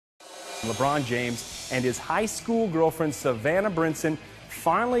LeBron James and his high school girlfriend, Savannah Brinson,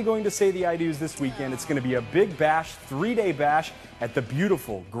 finally going to say the I do's this weekend. It's going to be a big bash, 3-day bash at the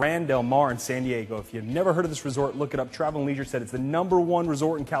beautiful Grand Del Mar in San Diego. If you've never heard of this resort, look it up. Travel + Leisure said it's the #1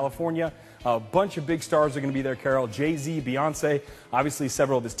 resort in California. A bunch of big stars are going to be there, Carol. Jay-Z, Beyonce, obviously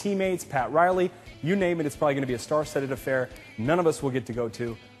several of his teammates, Pat Riley. You name it, it's probably going to be a star-studded affair. None of us will get to go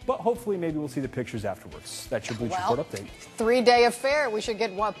to, but hopefully maybe we'll see the pictures afterwards. That's your Bleacher Report update. 3-day affair. We should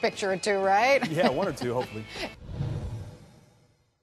get one picture or two, right? Yeah, one or two, hopefully.